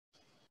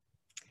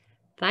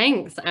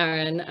Thanks,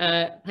 Aaron.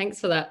 Thanks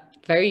for that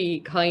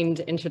very kind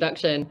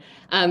introduction.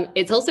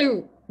 It's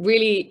also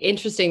really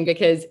interesting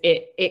because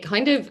it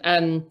kind of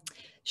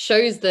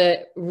shows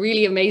the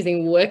really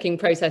amazing working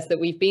process that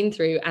we've been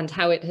through and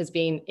how it has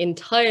been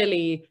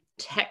entirely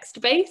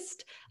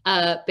text-based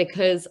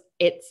because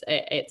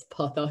it's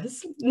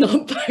Pothos,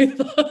 not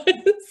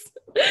Pothos.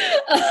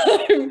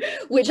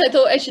 Which I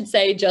thought I should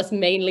say just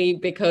mainly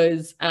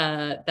because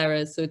there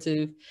are sort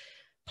of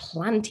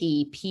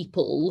planty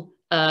people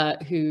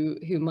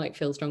who might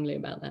feel strongly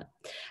about that.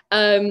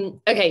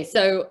 Okay,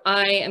 so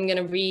I am going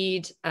to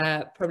read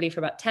probably for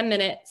about 10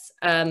 minutes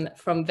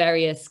from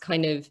various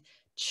kind of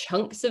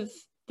chunks of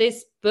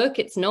this book.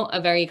 It's not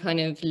a very kind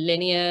of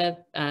linear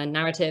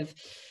narrative,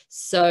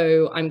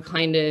 so I'm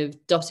kind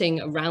of dotting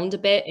around a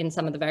bit in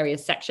some of the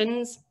various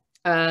sections.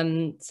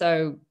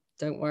 So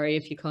don't worry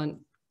if you can't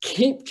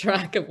keep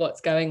track of what's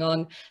going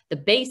on. The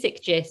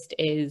basic gist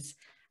is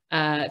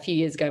a few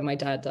years ago, my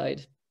dad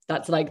died.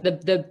 That's like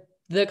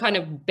the kind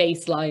of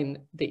baseline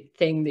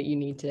thing that you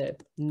need to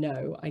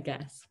know, I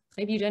guess.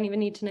 Maybe you don't even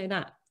need to know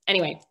that.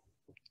 Anyway,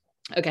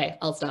 okay,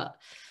 I'll start.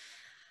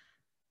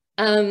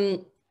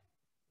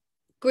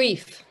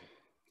 Grief,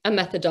 a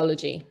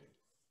methodology.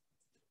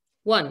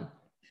 1,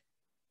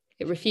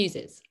 it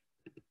refuses.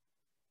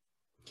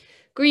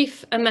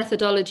 Grief, a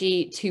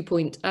methodology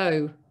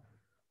 2.0.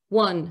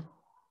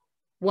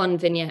 1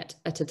 vignette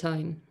at a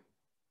time.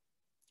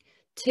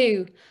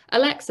 2,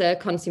 Alexa,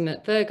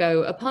 consummate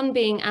Virgo, upon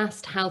being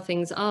asked how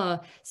things are,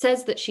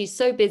 says that she's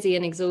so busy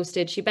and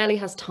exhausted she barely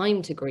has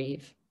time to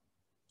grieve.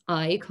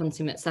 I,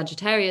 consummate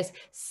Sagittarius,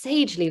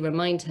 sagely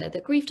remind her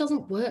that grief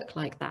doesn't work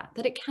like that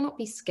it cannot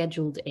be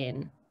scheduled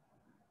in.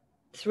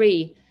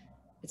 3,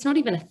 it's not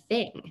even a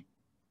thing.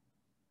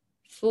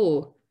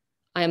 4,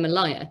 I am a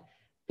liar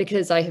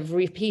because I have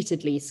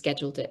repeatedly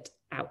scheduled it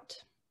out.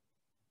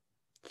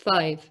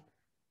 5,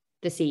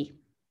 the sea.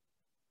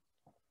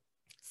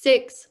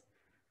 6,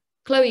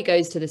 Chloe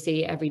goes to the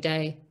sea every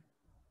day.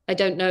 I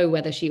don't know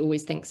whether she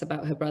always thinks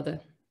about her brother.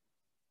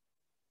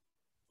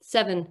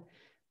 7,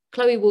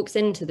 Chloe walks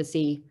into the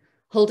sea,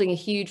 holding a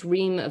huge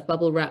ream of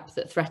bubble wrap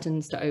that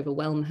threatens to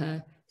overwhelm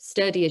her,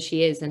 sturdy as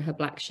she is in her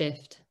black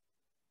shift.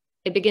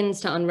 It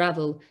begins to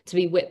unravel, to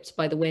be whipped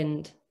by the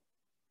wind.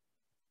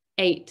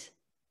 8,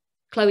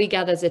 Chloe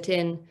gathers it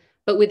in,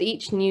 but with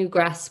each new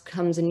grasp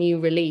comes a new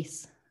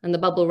release, and the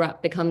bubble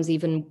wrap becomes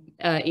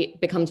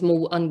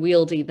more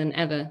unwieldy than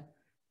ever.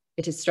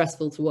 It is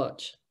stressful to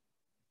watch.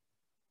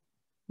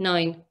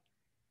 9,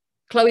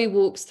 Chloe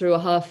walks through a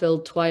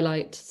half-filled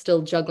twilight,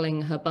 still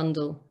juggling her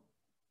bundle.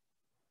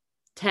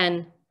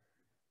 10,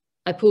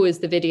 I pause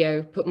the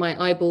video, put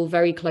my eyeball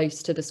very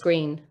close to the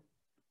screen.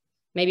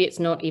 Maybe it's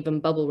not even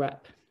bubble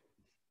wrap.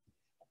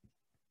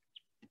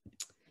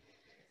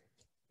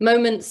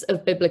 Moments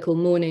of biblical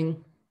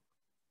mourning.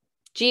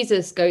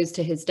 Jesus goes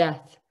to his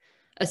death.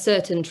 A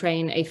certain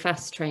train, a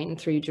fast train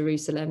through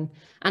Jerusalem,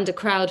 and a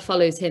crowd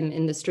follows him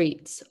in the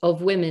streets,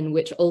 of women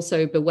which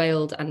also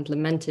bewailed and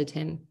lamented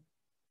him.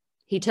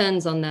 He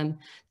turns on them.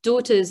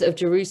 Daughters of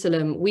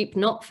Jerusalem, weep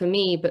not for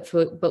me,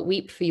 but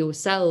weep for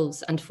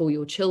yourselves and for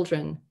your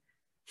children.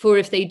 For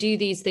if they do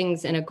these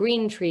things in a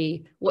green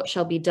tree, what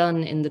shall be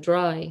done in the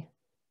dry?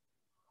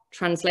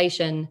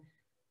 Translation,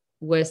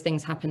 worse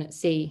things happen at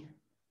sea.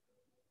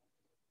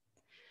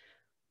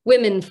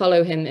 Women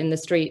follow him in the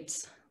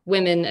streets.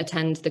 Women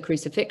attend the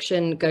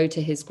crucifixion, go to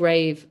his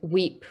grave,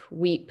 weep,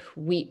 weep,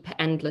 weep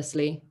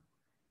endlessly.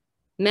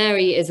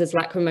 Mary is as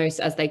lachrymose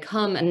as they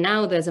come, and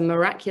now there's a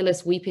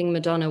miraculous weeping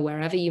Madonna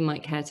wherever you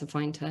might care to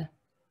find her.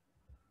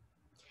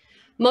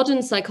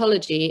 Modern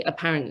psychology,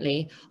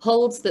 apparently,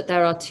 holds that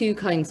there are 2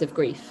 kinds of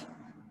grief,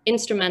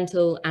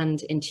 instrumental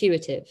and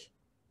intuitive.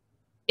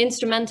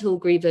 Instrumental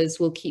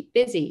grievers will keep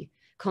busy,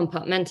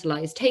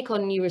 compartmentalize, take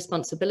on new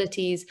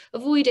responsibilities,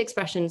 avoid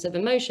expressions of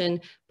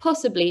emotion,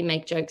 possibly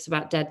make jokes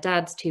about dead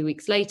dads 2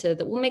 weeks later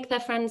that will make their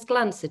friends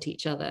glance at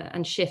each other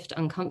and shift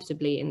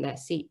uncomfortably in their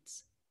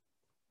seats.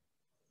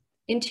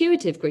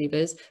 Intuitive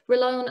grievers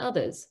rely on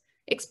others,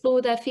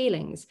 explore their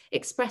feelings,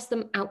 express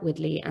them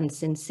outwardly and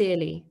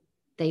sincerely.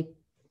 They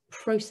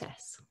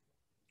process.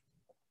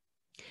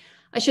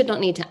 I should not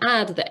need to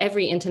add that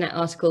every internet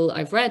article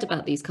I've read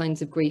about these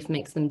kinds of grief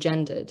makes them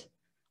gendered.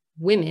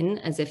 Women,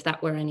 as if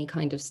that were any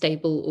kind of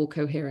stable or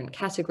coherent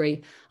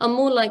category, are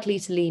more likely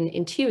to lean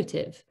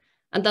intuitive,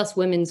 and thus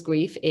women's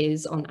grief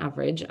is, on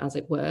average, as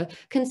it were,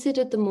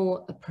 considered the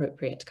more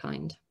appropriate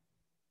kind.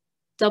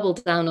 Double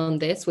down on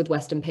this with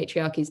Western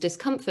patriarchy's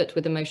discomfort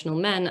with emotional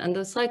men, and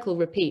the cycle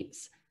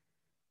repeats.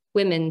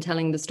 Women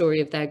telling the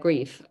story of their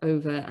grief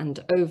over and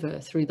over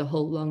through the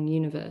whole long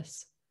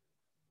universe.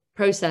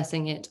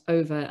 Processing it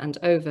over and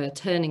over,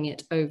 turning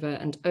it over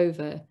and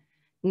over.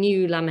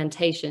 New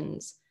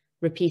lamentations,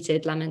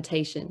 repeated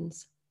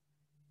lamentations.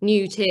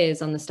 New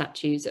tears on the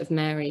statues of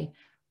Mary,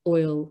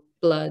 oil,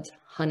 blood,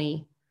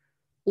 honey.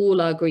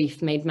 All our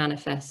grief made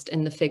manifest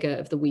in the figure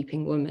of the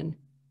weeping woman.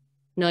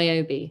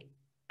 Niobe,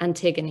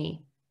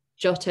 Antigone,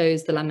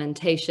 Giotto's The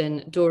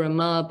Lamentation, Dora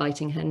Maar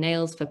biting her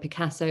nails for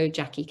Picasso,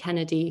 Jackie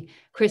Kennedy,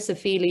 Chris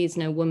Ophelia,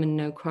 No Woman,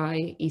 No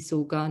Cry,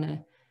 Esau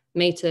Garner,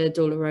 Mater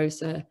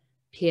Dolorosa,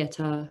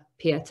 Pietà,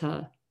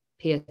 Pietà,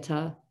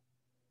 Pietà.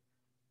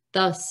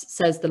 Thus,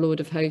 says the Lord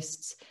of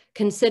Hosts,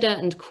 consider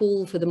and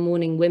call for the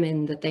mourning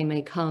women that they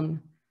may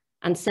come,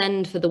 and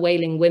send for the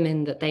wailing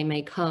women that they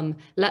may come.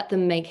 Let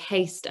them make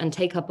haste and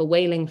take up a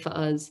wailing for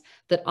us,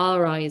 that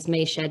our eyes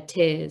may shed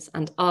tears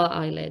and our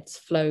eyelids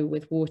flow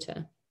with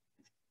water.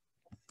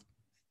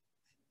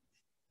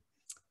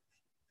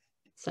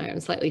 Sorry,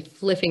 I'm slightly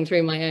flipping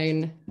through my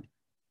own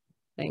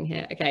thing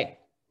here. Okay.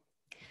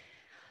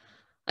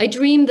 I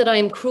dream that I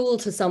am cruel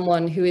to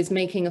someone who is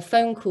making a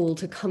phone call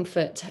to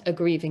comfort a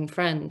grieving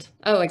friend.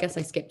 Oh, I guess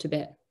I skipped a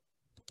bit.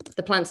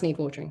 The plants need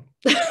watering.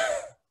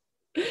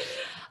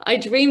 I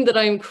dream that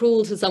I am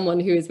cruel to someone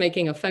who is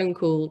making a phone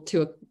call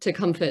to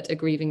comfort a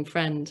grieving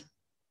friend.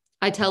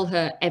 I tell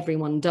her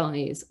everyone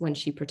dies when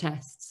she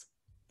protests.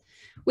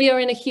 We are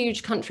in a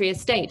huge country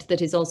estate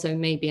that is also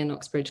maybe an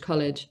Oxbridge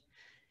College.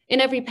 In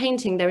every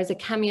painting, there is a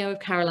cameo of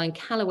Caroline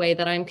Calloway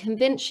that I am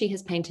convinced she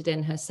has painted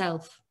in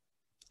herself.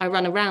 I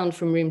run around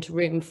from room to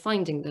room,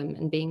 finding them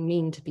and being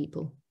mean to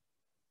people.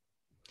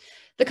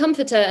 The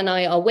comforter and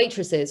I are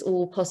waitresses,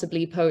 or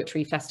possibly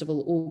poetry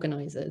festival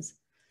organizers.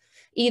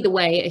 Either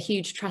way, a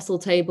huge trestle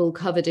table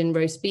covered in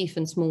roast beef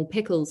and small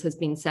pickles has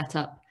been set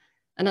up.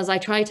 And as I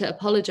try to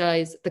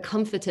apologize, the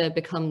comforter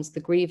becomes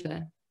the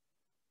griever.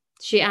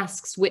 She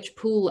asks which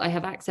pool I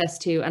have access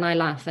to, and I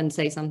laugh and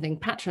say something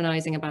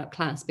patronizing about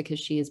class because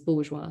she is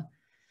bourgeois.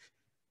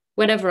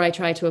 Whenever I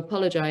try to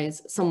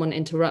apologize, someone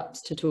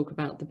interrupts to talk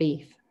about the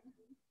beef.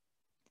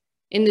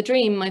 In the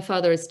dream, my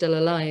father is still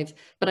alive,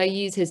 but I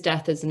use his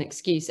death as an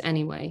excuse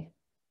anyway.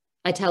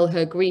 I tell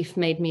her grief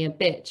made me a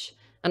bitch,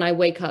 and I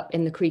wake up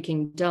in the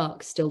creaking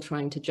dark, still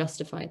trying to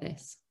justify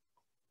this.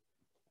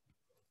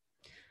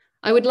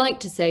 I would like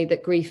to say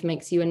that grief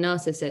makes you a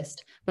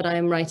narcissist, but I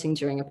am writing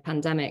during a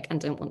pandemic and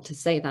don't want to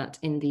say that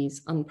in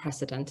these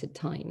unprecedented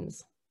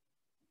times.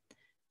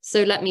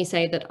 So let me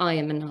say that I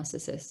am a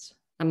narcissist,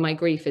 and my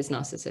grief is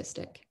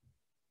narcissistic.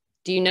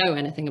 Do you know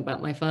anything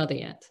about my father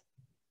yet?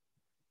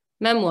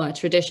 Memoir,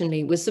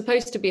 traditionally, was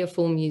supposed to be a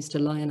form used to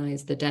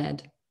lionize the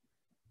dead.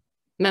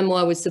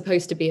 Memoir was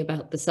supposed to be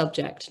about the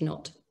subject,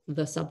 not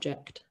the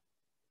subject.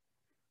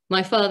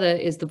 My father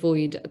is the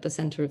void at the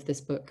center of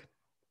this book.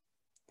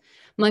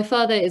 My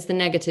father is the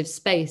negative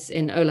space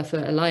in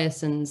Olafur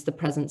Eliasson's The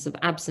Presence of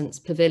Absence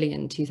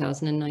Pavilion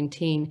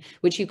 2019,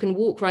 which you can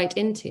walk right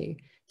into,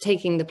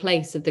 taking the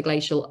place of the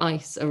glacial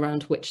ice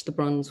around which the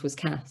bronze was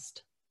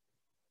cast.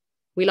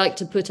 We like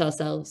to put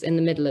ourselves in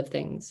the middle of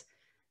things,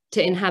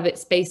 to inhabit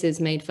spaces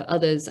made for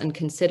others and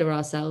consider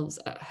ourselves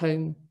at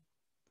home.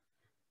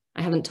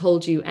 I haven't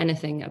told you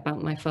anything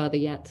about my father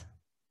yet.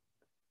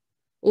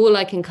 All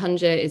I can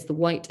conjure is the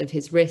white of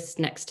his wrist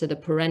next to the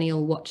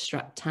perennial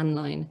watch-strap tan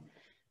line,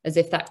 as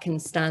if that can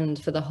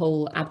stand for the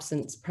whole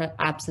absent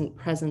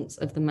presence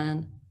of the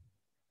man.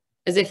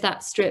 As if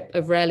that strip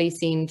of rarely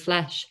seen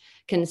flesh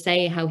can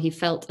say how he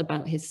felt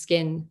about his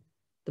skin,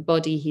 the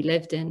body he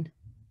lived in.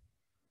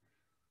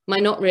 My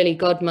not really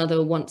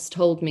godmother once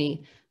told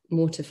me,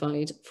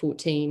 mortified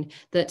 14,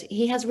 that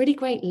he has really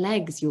great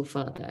legs, your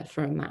father,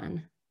 for a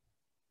man.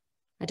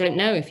 I don't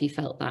know if he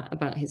felt that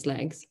about his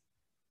legs.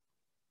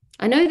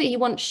 I know that he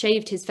once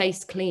shaved his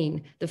face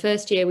clean the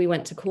first year we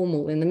went to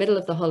Cornwall in the middle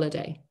of the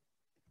holiday.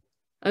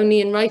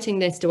 Only in writing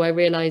this do I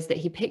realize that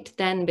he picked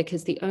then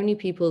because the only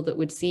people that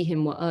would see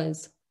him were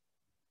us.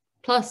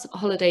 Plus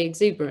holiday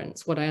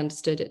exuberance, what I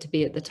understood it to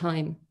be at the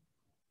time.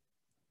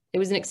 It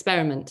was an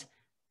experiment.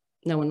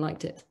 No one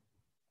liked it.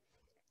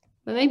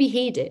 But maybe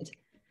he did.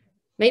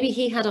 Maybe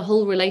he had a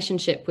whole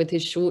relationship with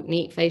his short,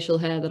 neat facial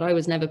hair that I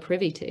was never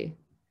privy to.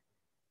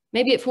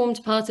 Maybe it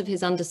formed part of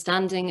his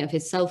understanding of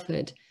his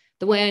selfhood,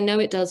 the way I know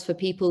it does for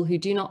people who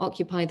do not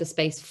occupy the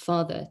space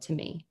father to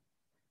me.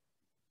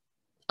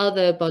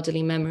 Other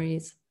bodily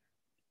memories.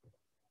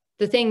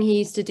 The thing he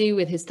used to do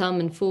with his thumb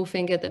and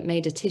forefinger that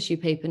made a tissue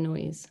paper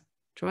noise.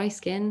 Dry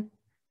skin.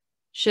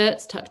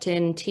 Shirts tucked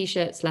in,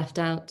 t-shirts left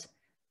out.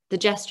 The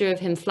gesture of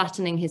him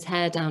flattening his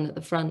hair down at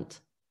the front.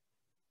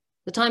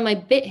 The time I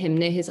bit him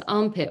near his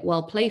armpit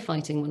while play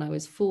fighting when I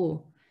was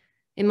 4.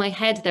 In my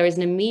head, there is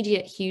an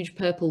immediate huge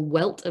purple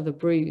welt of a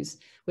bruise,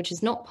 which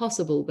is not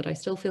possible, but I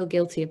still feel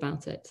guilty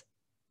about it.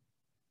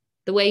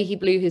 The way he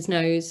blew his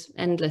nose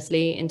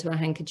endlessly into a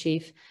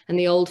handkerchief and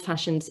the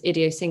old-fashioned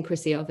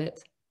idiosyncrasy of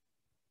it.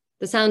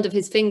 The sound of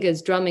his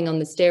fingers drumming on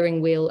the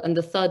steering wheel and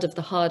the thud of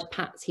the hard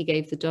pats he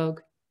gave the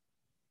dog.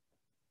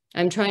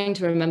 I'm trying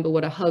to remember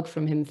what a hug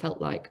from him felt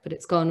like, but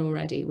it's gone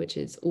already, which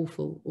is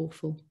awful,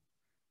 awful.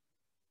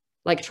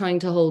 Like trying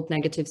to hold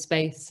negative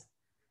space,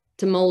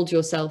 to mold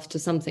yourself to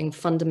something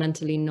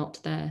fundamentally not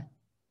there.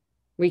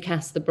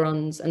 Recast the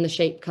bronze and the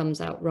shape comes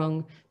out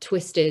wrong,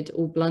 twisted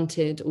or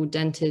blunted or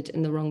dented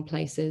in the wrong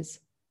places.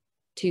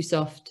 Too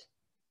soft,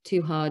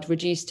 too hard,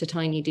 reduced to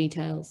tiny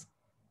details.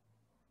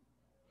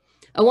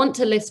 I want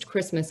to list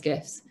Christmas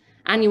gifts,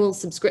 annual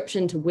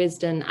subscription to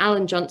Wisdom,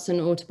 Alan Johnson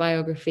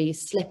autobiography,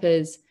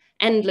 slippers,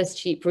 endless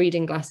cheap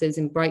reading glasses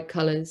in bright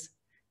colours,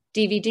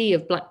 DVD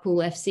of Blackpool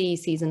FC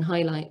season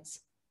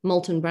highlights,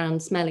 Molton Brown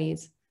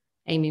Smellies,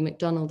 Amy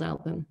MacDonald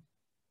album.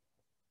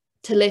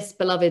 To list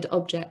beloved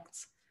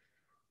objects,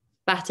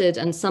 battered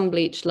and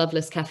sun-bleached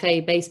Loveless Cafe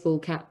baseball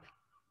cap,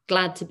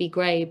 Glad to be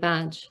grey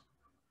badge,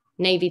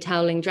 navy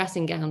toweling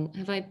dressing gown,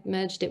 have I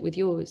merged it with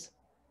yours?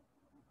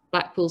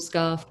 Blackpool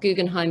scarf,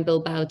 Guggenheim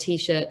Bilbao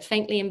t-shirt,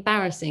 faintly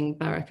embarrassing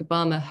Barack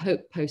Obama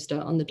hope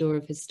poster on the door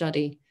of his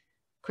study,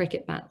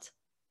 cricket bat.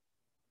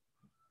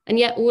 And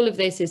yet all of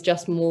this is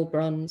just more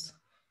bronze.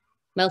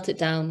 Melt it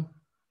down,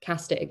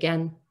 cast it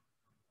again.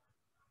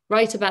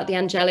 Write about the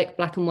angelic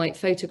black and white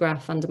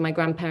photograph under my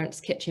grandparents'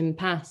 kitchen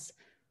pass,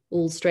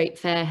 all straight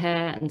fair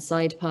hair and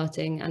side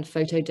parting and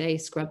photo day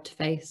scrubbed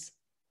face.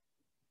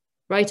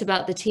 Write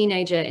about the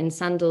teenager in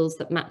sandals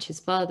that match his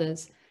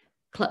father's,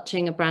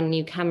 clutching a brand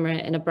new camera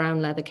in a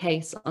brown leather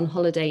case on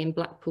holiday in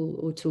Blackpool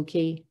or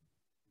Torquay.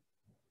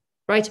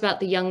 Write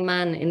about the young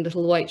man in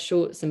little white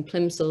shorts and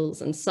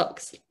plimsolls and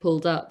socks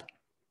pulled up.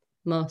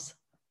 Moss,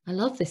 I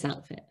love this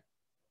outfit.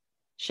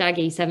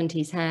 Shaggy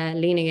 70s hair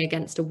leaning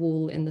against a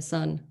wall in the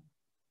sun.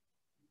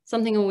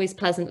 Something always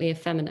pleasantly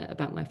effeminate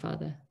about my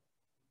father.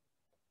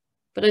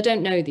 But I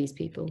don't know these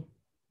people,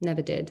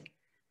 never did.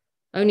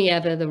 Only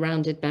ever the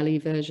rounded belly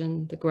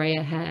version, the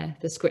greyer hair,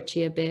 the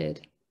scritchier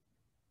beard.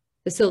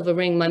 The silver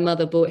ring my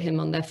mother bought him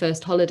on their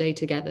first holiday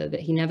together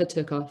that he never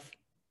took off.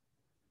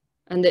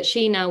 And that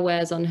she now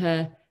wears on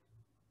her,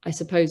 I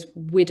suppose,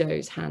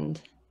 widow's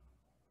hand.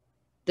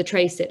 The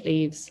trace it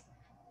leaves,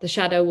 the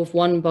shadow of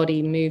one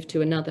body moved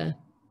to another.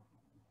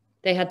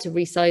 They had to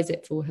resize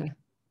it for her.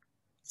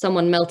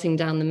 Someone melting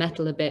down the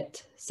metal a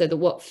bit so that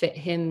what fit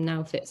him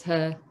now fits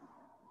her.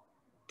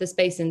 The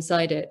space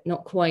inside it,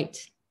 not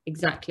quite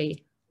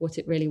exactly what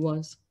it really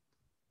was.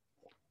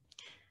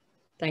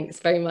 Thanks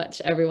very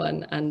much,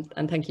 everyone, and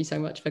thank you so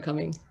much for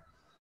coming.